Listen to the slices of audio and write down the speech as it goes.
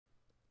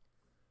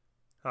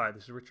Hi,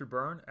 this is Richard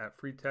Byrne at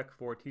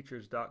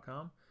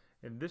freetech4teachers.com.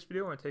 In this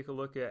video, we're going to take a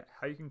look at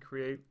how you can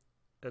create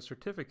a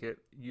certificate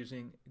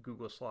using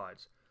Google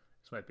Slides.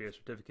 This might be a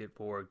certificate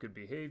for good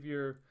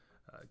behavior,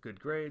 good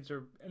grades,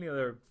 or any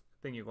other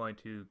thing you're going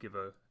to give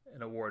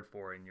an award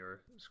for in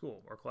your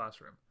school or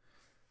classroom.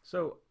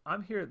 So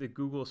I'm here at the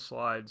Google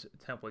Slides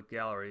template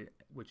gallery,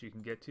 which you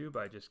can get to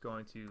by just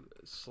going to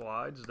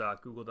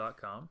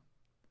slides.google.com.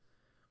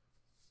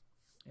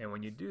 And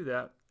when you do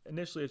that,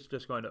 initially it's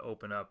just going to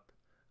open up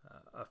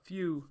a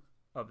few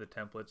of the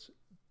templates,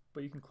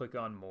 but you can click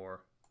on more,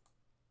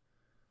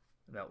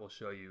 and that will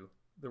show you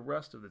the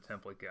rest of the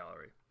template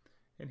gallery.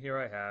 And here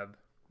I have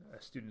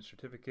a student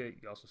certificate.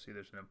 You also see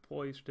there's an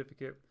employee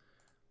certificate.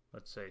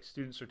 Let's say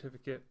student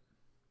certificate.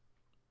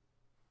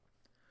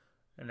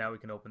 And now we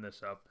can open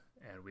this up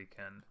and we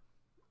can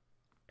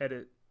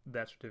edit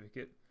that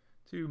certificate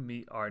to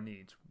meet our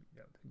needs.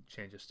 You can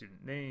change the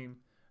student name.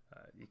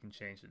 You can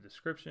change the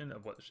description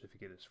of what the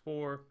certificate is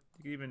for.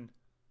 You can even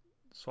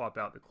swap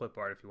out the clip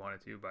art if you wanted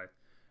to by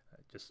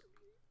just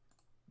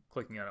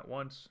clicking on it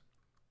once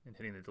and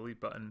hitting the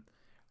delete button,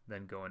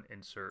 then go and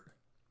insert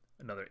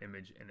another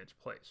image in its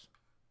place.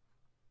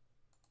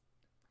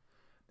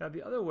 Now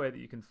the other way that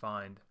you can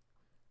find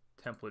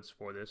templates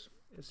for this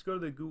is to go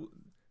to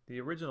the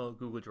original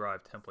Google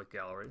Drive template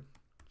gallery. You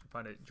can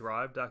find it at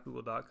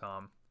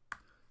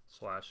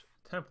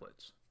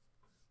drive.google.com/templates.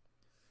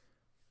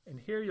 And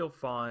here you'll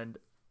find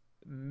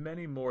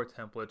many more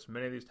templates.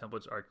 Many of these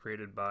templates are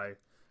created by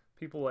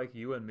people like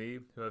you and me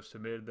who have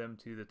submitted them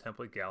to the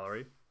template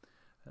gallery.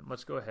 And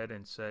let's go ahead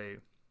and say,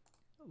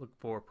 look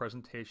for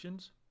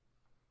presentations.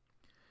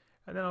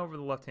 And then over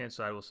the left-hand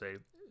side, we'll say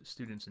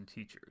students and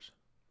teachers.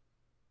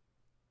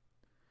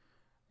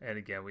 And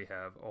again, we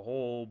have a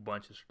whole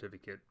bunch of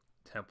certificate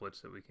templates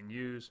that we can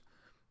use.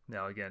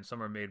 Now again,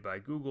 some are made by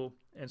Google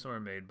and some are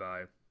made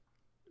by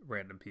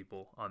random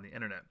people on the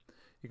internet.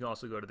 You can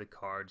also go to the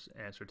cards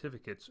and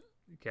certificates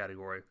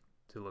category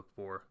to look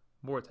for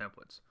more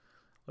templates.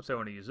 Let's say I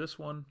want to use this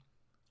one.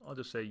 I'll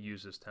just say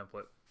use this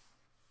template.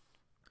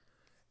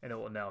 And it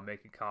will now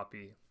make a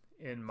copy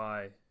in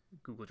my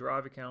Google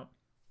Drive account.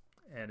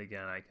 And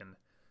again, I can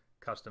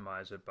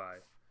customize it by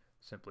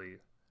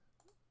simply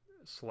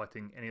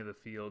selecting any of the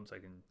fields. I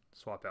can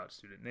swap out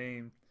student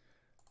name,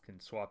 can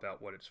swap out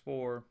what it's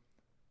for,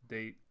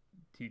 date,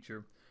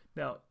 teacher.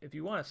 Now, if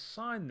you want to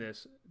sign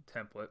this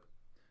template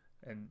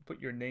and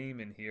put your name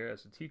in here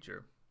as a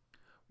teacher,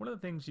 one of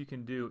the things you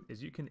can do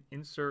is you can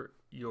insert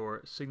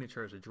your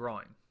signature as a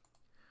drawing.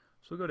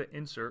 So we'll go to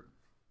Insert,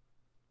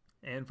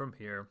 and from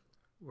here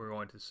we're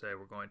going to say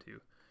we're going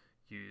to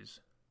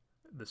use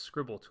the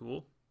Scribble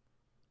tool,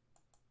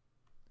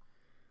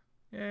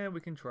 and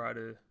we can try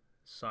to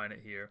sign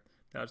it here.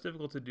 Now it's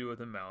difficult to do with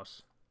a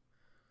mouse,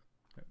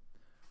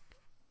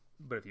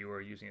 but if you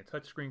were using a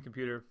touchscreen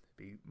computer, it'd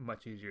be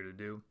much easier to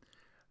do.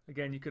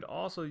 Again, you could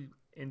also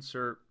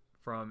insert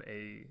from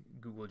a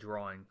Google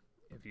drawing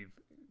if you've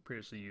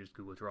previously used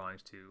Google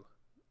Drawings to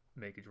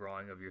make a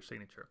drawing of your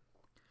signature.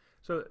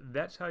 So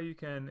that's how you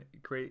can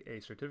create a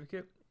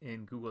certificate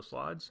in Google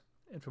Slides.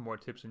 And for more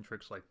tips and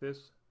tricks like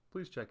this,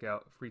 please check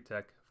out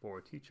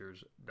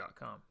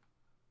freetech4teachers.com.